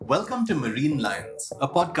Welcome to Marine Lions, a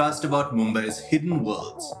podcast about Mumbai's hidden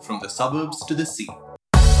worlds, from the suburbs to the sea.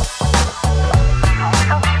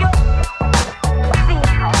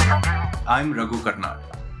 I'm Raghu Karnad.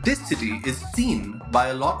 This city is seen by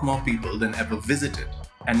a lot more people than ever visited,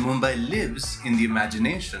 and Mumbai lives in the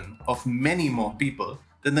imagination of many more people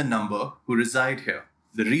than the number who reside here.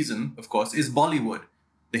 The reason, of course, is Bollywood,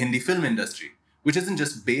 the Hindi film industry, which isn't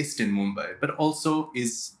just based in Mumbai, but also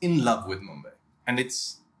is in love with Mumbai. And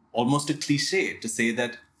it's almost a cliche to say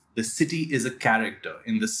that the city is a character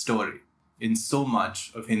in the story in so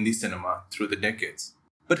much of Hindi cinema through the decades.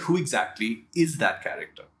 But who exactly is that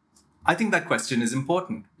character? I think that question is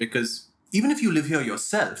important because even if you live here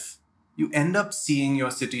yourself, you end up seeing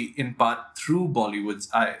your city in part through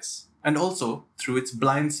Bollywood's eyes and also through its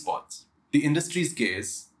blind spots. The industry's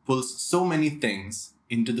gaze pulls so many things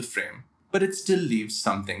into the frame, but it still leaves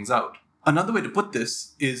some things out. Another way to put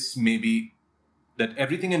this is maybe that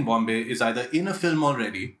everything in Bombay is either in a film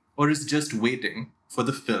already or is just waiting for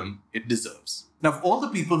the film it deserves. Now, of all the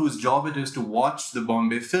people whose job it is to watch the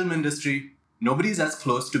Bombay film industry, nobody's as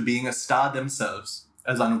close to being a star themselves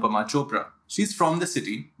as Anupama Chopra. She's from the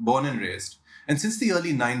city, born and raised, and since the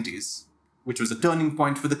early 90s, which was a turning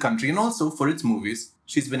point for the country and also for its movies,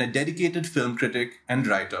 she's been a dedicated film critic and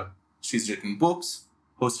writer. She's written books,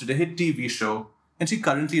 hosted a hit TV show, and she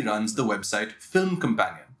currently runs the website Film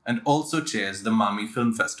Companion and also chairs the Mami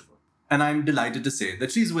Film Festival. And I'm delighted to say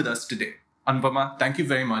that she's with us today. Anupama, thank you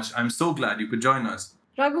very much. I'm so glad you could join us.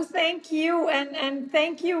 Raghu, thank you, and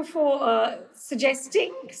thank you for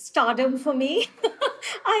suggesting stardom for me.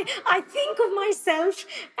 I think of myself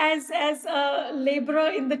as a laborer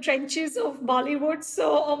in the trenches of Bollywood,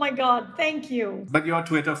 so oh my God, thank you. But your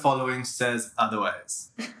Twitter following says otherwise.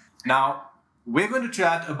 Now, we're going to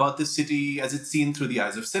chat about the city as it's seen through the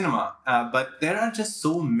eyes of cinema, but there are just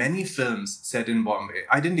so many films set in Bombay.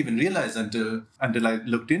 I didn't even realize until I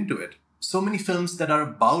looked into it. So many films that are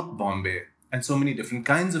about Bombay and so many different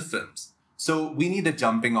kinds of films. So we need a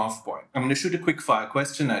jumping off point. I'm going to shoot a quick fire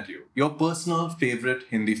question at you. Your personal favorite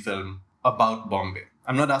Hindi film about Bombay.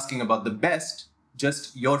 I'm not asking about the best,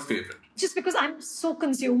 just your favorite. Just because I'm so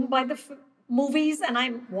consumed by the movies and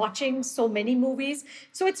I'm watching so many movies.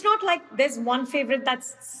 So it's not like there's one favorite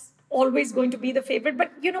that's always going to be the favorite.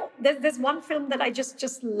 But, you know, there's one film that I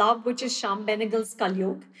just love, which is Shyam Benegal's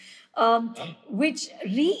Kalyug, which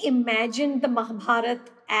reimagined the Mahabharata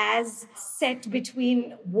as set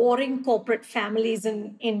between warring corporate families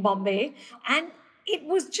in Bombay. And it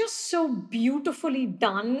was just so beautifully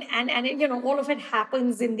done. And you know, all of it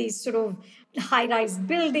happens in these sort of high-rise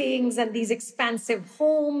buildings and these expansive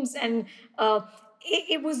homes. And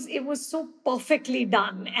it was so perfectly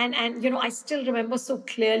done. And you know, I still remember so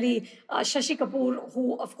clearly Shashi Kapoor,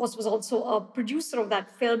 who of course was also a producer of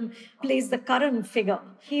that film, plays the Karan figure.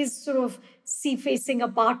 He's sort of sea-facing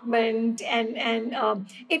apartment, and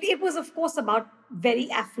it was of course about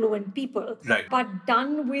very affluent people, right, but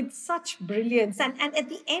done with such brilliance. And at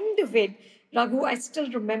the end of it, Raghu, I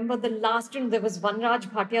still remember the last, there was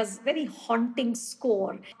Vanraj Bhatia's very haunting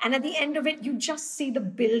score. And at the end of it, you just see the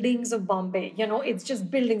buildings of Bombay. You know, it's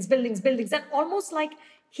just buildings, buildings, buildings. And almost like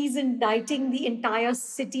he's indicting the entire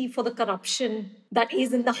city for the corruption that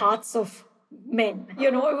is in the hearts of men.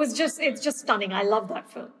 You know, it's just stunning. I love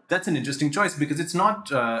that film. That's an interesting choice because it's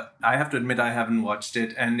not, I have to admit I haven't watched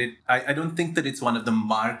it, and I don't think that it's one of the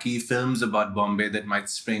marquee films about Bombay that might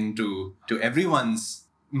spring to everyone's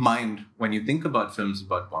mind when you think about films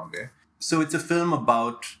about Bombay. So it's a film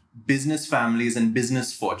about business families and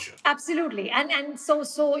business fortune. Absolutely. And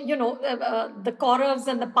so you know, the Kauravas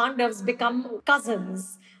and the Pandavas become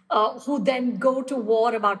cousins, who then go to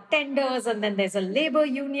war about tenders, and then there's a labor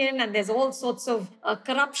union, and there's all sorts of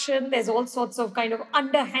corruption, there's all sorts of kind of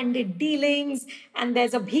underhanded dealings, and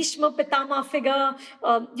there's a Bhishma Pitama figure,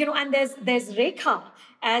 you know, and there's Rekha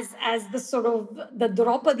as the sort of the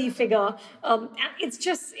Draupadi figure. And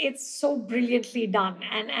it's so brilliantly done,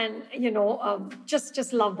 and you know,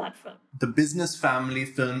 just love that film. The business family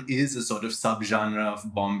film is a sort of subgenre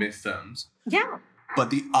of Bombay films. Yeah. But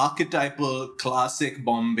the archetypal classic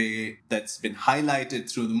Bombay that's been highlighted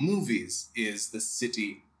through the movies is the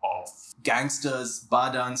city of gangsters,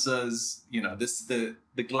 bar dancers, you know,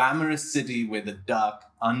 the glamorous city with the dark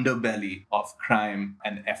underbelly of crime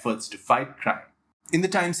and efforts to fight crime. In the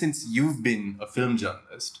time since you've been a film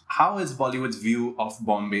journalist, how has Bollywood's view of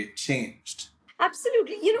Bombay changed?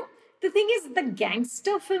 Absolutely. You know, the thing is, the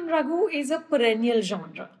gangster film, Raghu, is a perennial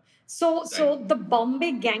genre. So the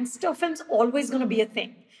Bombay gangster film's always going to be a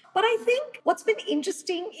thing. But I think what's been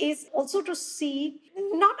interesting is also to see,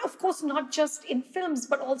 not, of course, not just in films,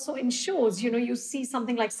 but also in shows. You see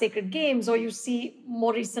something like Sacred Games, or you see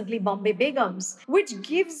more recently Bombay Begums, which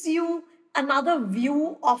gives you another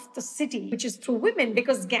view of the city, which is through women,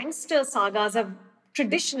 because gangster sagas have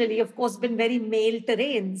traditionally, of course, been very male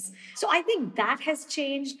terrains. So I think that has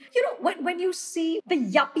changed. When you see the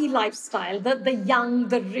yuppie lifestyle, the young,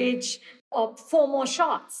 the rich, four more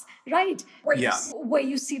shots, right? Yeah. Where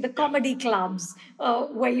you see the comedy clubs,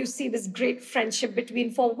 where you see this great friendship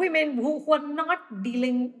between four women who are not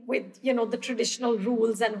dealing with, the traditional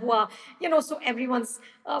rules, and who are, so everyone's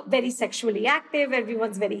very sexually active,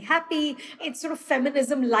 everyone's very happy. It's sort of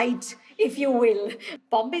feminism light, if you will.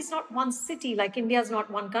 Bombay's not one city, like India's not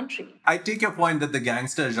one country. I take your point that the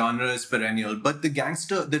gangster genre is perennial, but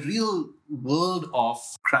the real world of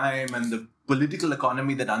crime and the political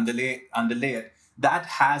economy that underlay it, that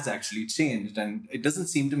has actually changed. And it doesn't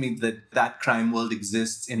seem to me that that crime world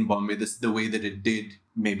exists in Bombay the way that it did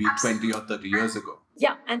maybe 20 or 30 years ago.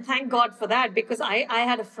 Yeah, and thank God for that, because I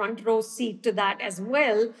had a front row seat to that as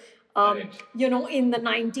well. Right. In the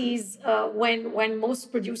 90s, when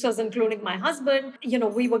most producers, including my husband,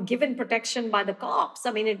 we were given protection by the cops.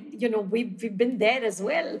 I mean, we've been there as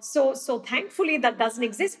well. So thankfully that doesn't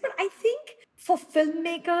exist. But I think for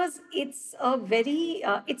filmmakers, it's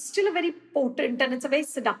still a very potent, and it's a very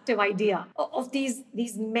seductive idea of these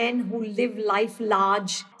men who live life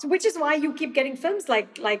large. So, which is why you keep getting films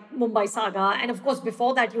like Mumbai Saga, and of course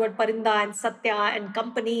before that you had Parinda and Satya and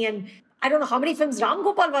Company, and I don't know how many films Ram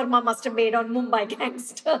Gopal Verma must have made on Mumbai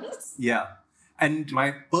gangsters. Yeah. And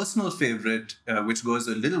my personal favorite, which goes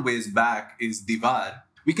a little ways back, is Diwar.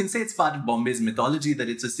 We can say it's part of Bombay's mythology that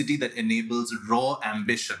it's a city that enables raw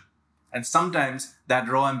ambition. And sometimes that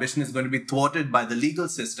raw ambition is going to be thwarted by the legal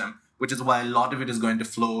system, which is why a lot of it is going to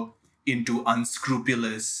flow into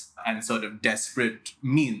unscrupulous and sort of desperate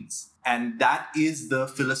means. And that is the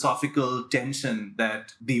philosophical tension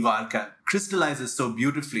that Diwar crystallizes so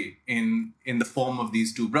beautifully in the form of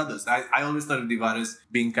these two brothers. I always thought of Diwar as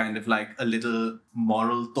being kind of like a little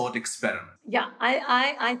moral thought experiment. Yeah,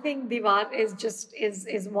 I think Diwar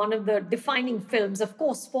is one of the defining films, of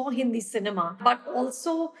course, for Hindi cinema, but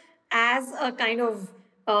also as a kind of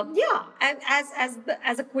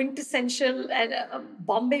as a quintessential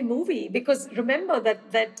Bombay movie. Because remember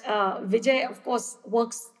that Vijay, of course,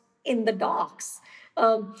 works in the docks.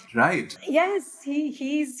 Right. Yes,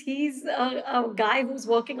 he's a guy who's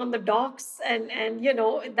working on the docks, and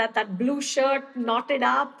that blue shirt knotted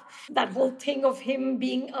up, that whole thing of him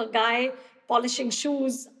being a guy polishing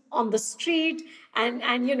shoes on the street, and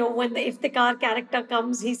when the Iftikhar character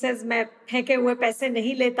comes, he says, "Main pheke hue paise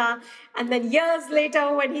nahi leta," and then years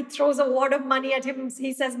later when he throws a wad of money at him,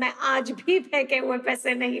 he says, "Main aaj bhi pheke hue paise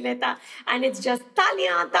nahi leta," and it's just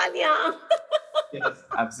taliyan, taliyan. Yes,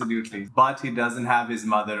 absolutely. But he doesn't have his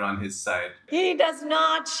mother on his side. He does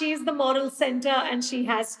not. She's the moral center, and she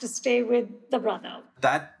has to stay with the brother.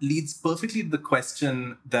 That leads perfectly to the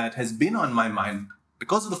question that has been on my mind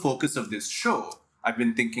because of the focus of this show. I've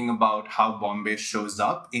been thinking about how Bombay shows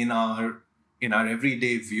up in our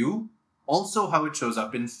everyday view, also how it shows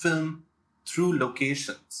up in film through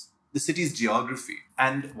locations, the city's geography.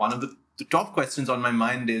 And one of the top questions on my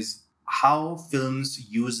mind is how films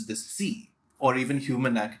use the sea, or even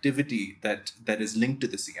human activity that is linked to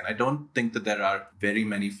the sea. And I don't think that there are very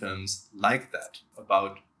many films like that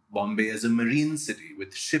about Bombay as a marine city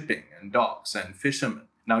with shipping and docks and fishermen.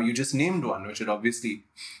 Now, you just named one, which had obviously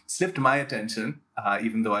slipped my attention,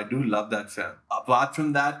 even though I do love that film. Apart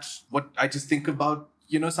from that, what I just think about,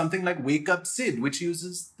 something like Wake Up Sid, which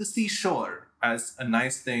uses the seashore as a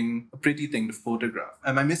nice thing, a pretty thing to photograph.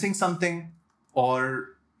 Am I missing something?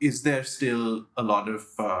 Or is there still a lot of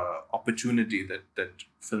opportunity that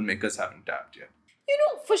filmmakers haven't tapped yet?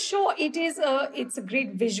 For sure, it's a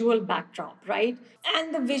great visual backdrop, right?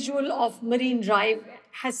 And the visual of Marine Drive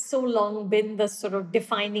has so long been the sort of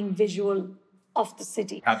defining visual of the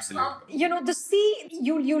city. Absolutely. The sea,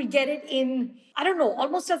 you'll get it in, I don't know,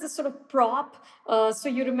 almost as a sort of prop. So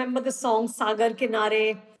you remember the song Sagar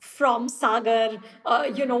Kinare from Sagar,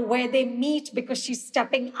 where they meet because she's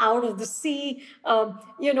stepping out of the sea.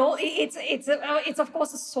 It's of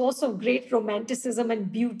course a source of great romanticism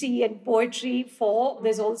and beauty and poetry.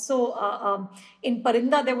 There's also in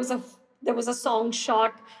Parinda there was a song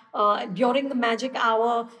shot during the magic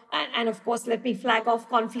hour, and of course, let me flag off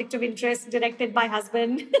conflict of interest, directed by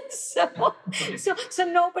husband. so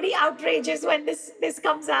nobody outrages when this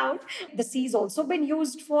comes out. The sea's also been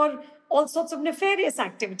used for all sorts of nefarious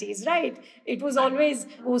activities, right? It was always,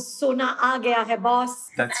 "वो सोना आ गया है boss."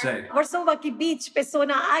 That's right. Versova ki beach pe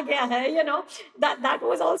sona aa gaya hai, that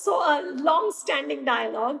was also a long-standing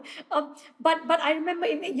dialogue. But I remember,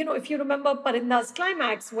 if you remember Parinda's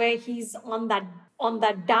climax, where he's on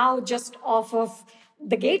that dhow just off of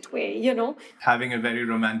the gateway. Having a very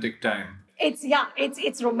romantic time.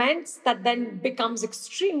 It's romance that then becomes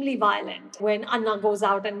extremely violent when Anna goes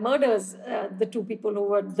out and murders the two people who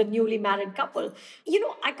were the newly married couple.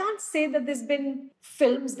 I can't say that there's been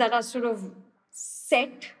films that are sort of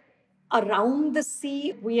set around the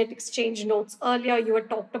sea. We had exchanged notes earlier. You had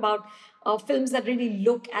talked about films that really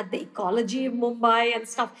look at the ecology of Mumbai and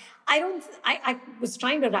stuff. I was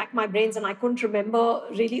trying to rack my brains and I couldn't remember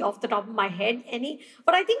really off the top of my head any,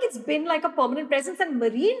 but I think it's been like a permanent presence, and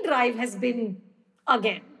Marine Drive has been,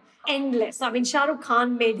 again, endless. I mean, Shah Rukh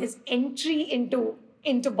Khan made his entry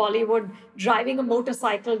into Bollywood driving a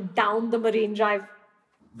motorcycle down the Marine Drive.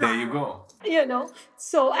 There you go.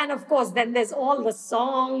 So, and of course, then there's all the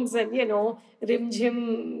songs and, Rim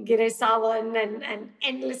Jhim, Gire Sawan, and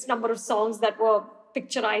endless number of songs that were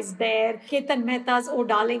picturized there. Ketan Mehta's Oh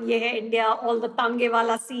Darling Ye Hai India, all the Tange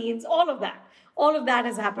Wala scenes, all of that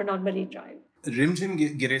has happened on Marine Drive. Rim Jhim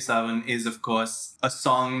Gire Sawan is, of course, a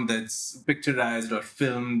song that's picturized or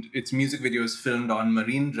filmed. Its music video is filmed on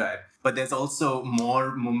Marine Drive. But there's also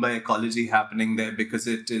more Mumbai ecology happening there because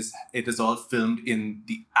it is all filmed in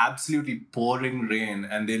the absolutely pouring rain,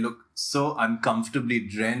 and they look so uncomfortably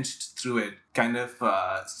drenched through it, kind of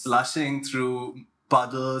slushing through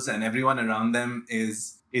puddles, and everyone around them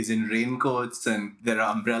is in raincoats and there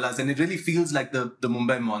are umbrellas, and it really feels like the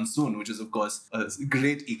Mumbai monsoon, which is of course a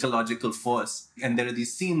great ecological force. And there are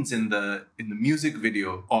these scenes in the music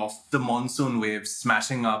video of the monsoon waves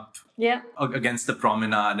smashing up against the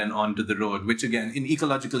promenade and onto the road, which again, an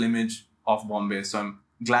ecological image of Bombay. So I'm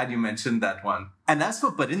glad you mentioned that one. And as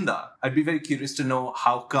for Parinda, I'd be very curious to know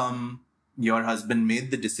how come your husband made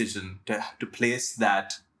the decision to place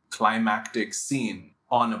that climactic scene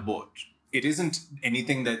on a boat. It isn't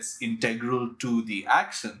anything that's integral to the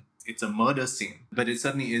action. It's a murder scene, but it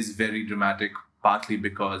certainly is very dramatic, partly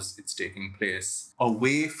because it's taking place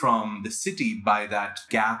away from the city by that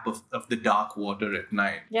gap of the dark water at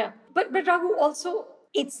night. Yeah. But Raghu, also,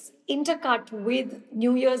 it's intercut with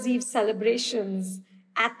New Year's Eve celebrations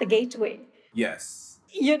at the gateway. Yes.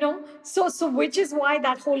 So which is why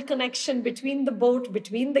that whole connection between the boat,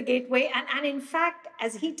 between the gateway, and in fact,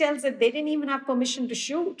 as he tells it, they didn't even have permission to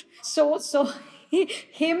shoot. So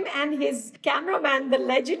him and his cameraman, the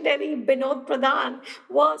legendary Binod Pradhan,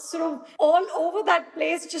 were sort of all over that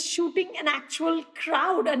place just shooting an actual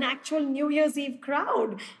crowd, an actual New Year's Eve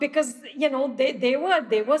crowd, because they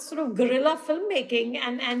were sort of guerrilla filmmaking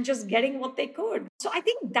and just getting what they could. So I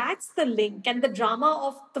think that's the link and the drama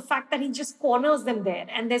of the fact that he just corners them there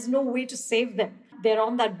and there's no way to save them. They're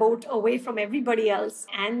on that boat away from everybody else,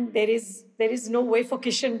 and there is no way for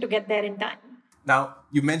Kishan to get there in time. Now,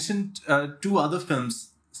 you mentioned two other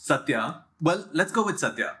films, Satya. Well, let's go with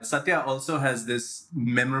Satya. Satya also has this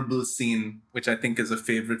memorable scene, which I think is a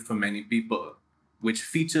favorite for many people, which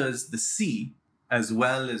features the sea as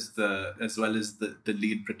well as the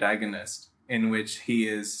lead protagonist, in which he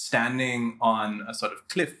is standing on a sort of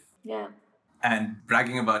cliff and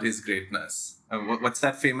bragging about his greatness. What's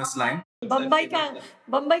that famous line? Bombay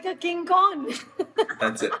ka King Kong.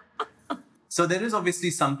 That's it. So there is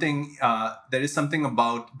obviously something. There is something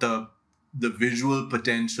about the visual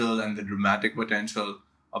potential and the dramatic potential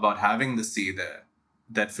about having the sea there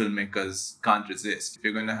that filmmakers can't resist. If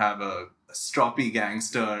you're going to have a stroppy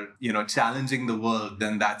gangster, challenging the world,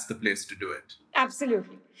 then that's the place to do it.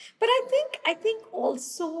 Absolutely. But I think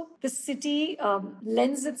also the city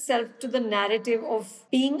lends itself to the narrative of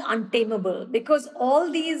being untamable, because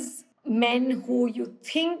all these men who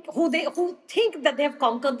think that they have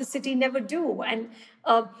conquered the city never do, and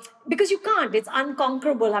because you can't, it's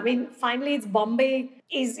unconquerable. I mean, finally, it's Bombay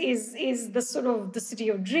is the sort of the city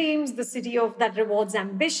of dreams, the city of that rewards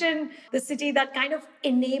ambition, the city that kind of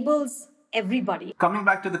enables everybody. Coming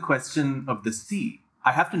back to the question of the sea,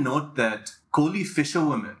 I have to note that Koli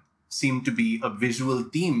fisherwomen seem to be a visual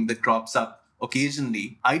theme that crops up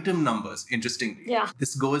occasionally. Item numbers, interestingly. Yeah.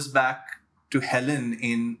 This goes back to Helen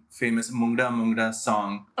in famous Mungra Mungra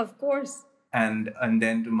song. Of course. And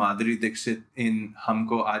then to Madhuri Dixit in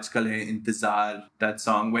Humko Aajkal Hai Intezar, that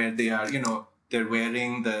song where they are, they're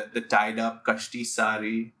wearing the tied up kashti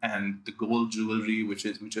sari and the gold jewelry, which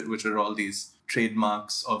are all these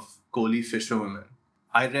trademarks of Koli fisherwomen.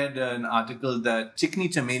 I read an article that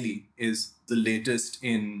Chikni Chameli is the latest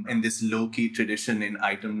in this low-key tradition in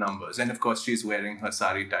item numbers. And of course, she's wearing her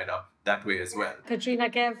sari tied up that way as well. Katrina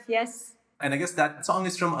Kaif, yes. And I guess that song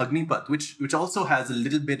is from Agnipath, which also has a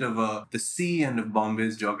little bit of the sea and of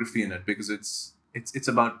Bombay's geography in it, because it's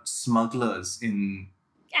about smugglers in.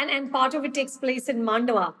 And part of it takes place in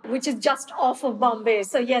Mandwa, which is just off of Bombay.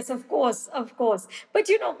 So yes, of course. But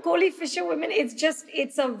Kohli Fisherwomen,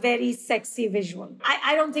 it's a very sexy visual.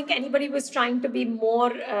 I don't think anybody was trying to be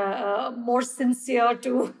more sincere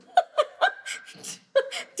to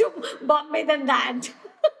to Bombay than that.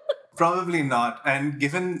 Probably not. And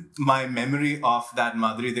given my memory of that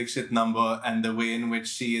Madhuri Dixit number and the way in which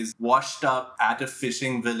she is washed up at a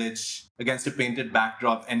fishing village against a painted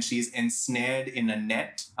backdrop and she's ensnared in a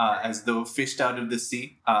net as though fished out of the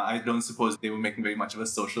sea, I don't suppose they were making very much of a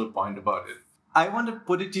social point about it. I want to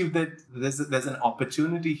put it to you that there's an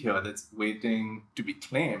opportunity here that's waiting to be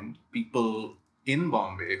claimed. People in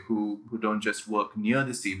Bombay who don't just work near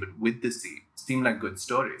the sea but with the sea seem like good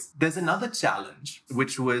stories. There's another challenge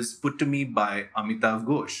which was put to me by Amitav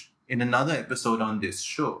Ghosh in another episode on this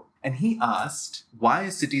show. And he asked why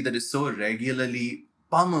a city that is so regularly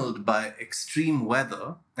pummeled by extreme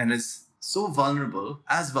weather and is so vulnerable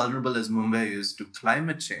as Mumbai is to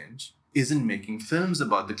climate change, isn't making films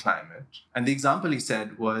about the climate. And the example he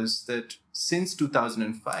said was that since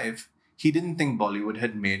 2005, he didn't think Bollywood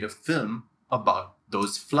had made a film about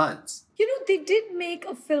those floods. They did make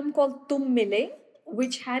a film called Tum Mile,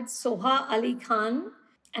 which had Soha Ali Khan,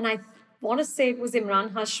 and I want to say it was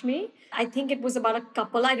Imran Hashmi. I think it was about a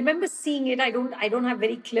couple. I remember seeing it. I don't have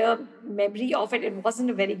very clear memory of it. It wasn't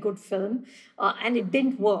a very good film, and it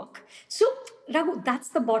didn't work. So, Raghu, that's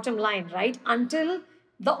the bottom line, right? Until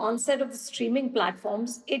the onset of the streaming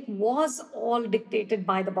platforms, it was all dictated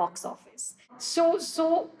by the box office. So,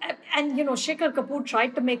 Shekhar Kapoor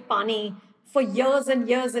tried to make Pani for years and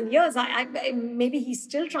years and years. Maybe he's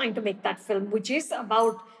still trying to make that film, which is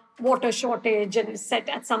about water shortage and set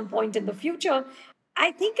at some point in the future.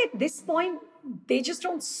 I think at this point, they just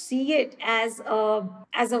don't see it as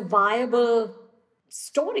a viable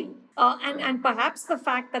story. And perhaps the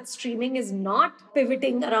fact that streaming is not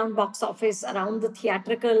pivoting around box office, around the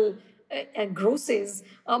theatrical grosses,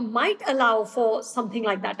 might allow for something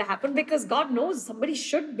like that to happen, because God knows somebody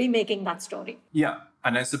should be making that story. Yeah.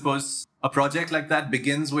 And I suppose a project like that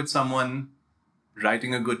begins with someone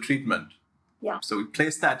writing a good treatment. Yeah. So we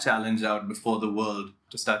place that challenge out before the world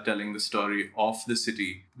to start telling the story of the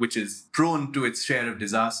city, which is prone to its share of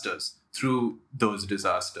disasters, through those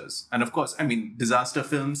disasters. And of course, disaster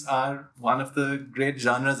films are one of the great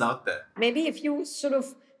genres out there. Maybe if you sort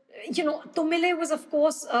of, Tum Mile was, of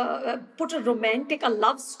course, put a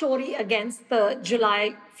love story against the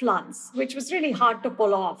July floods, which was really hard to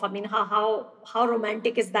pull off. How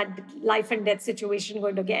romantic is that life and death situation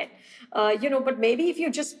going to get? But maybe if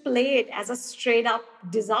you just play it as a straight up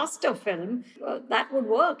disaster film, that would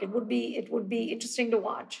work. It would be interesting to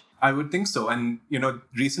watch. I would think so. And,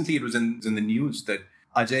 recently it was in the news that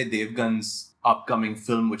Ajay Devgan's upcoming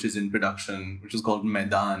film, which is in production, which is called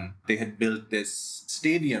Maidan, they had built this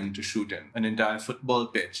stadium to shoot in, an entire football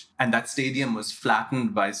pitch. And that stadium was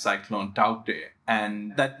flattened by Cyclone Taukte.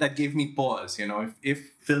 And that gave me pause.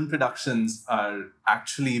 If film productions are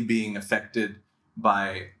actually being affected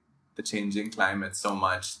by the changing climate so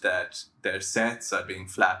much that their sets are being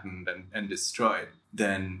flattened and destroyed,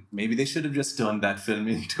 then maybe they should have just turned that film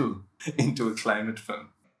into a climate film.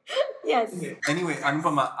 Yes. Anyway,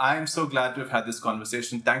 Anupama, I am so glad to have had this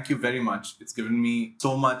conversation. Thank you very much. It's given me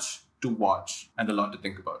so much to watch and a lot to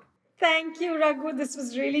think about. Thank you, Raghu. This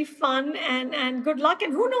was really fun and good luck.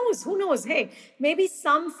 And who knows? Hey, maybe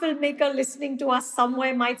some filmmaker listening to us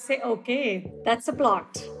somewhere might say, okay, that's a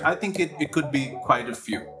plot. I think it could be quite a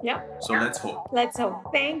few. Yeah. So let's hope. Let's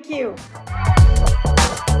hope. Thank you.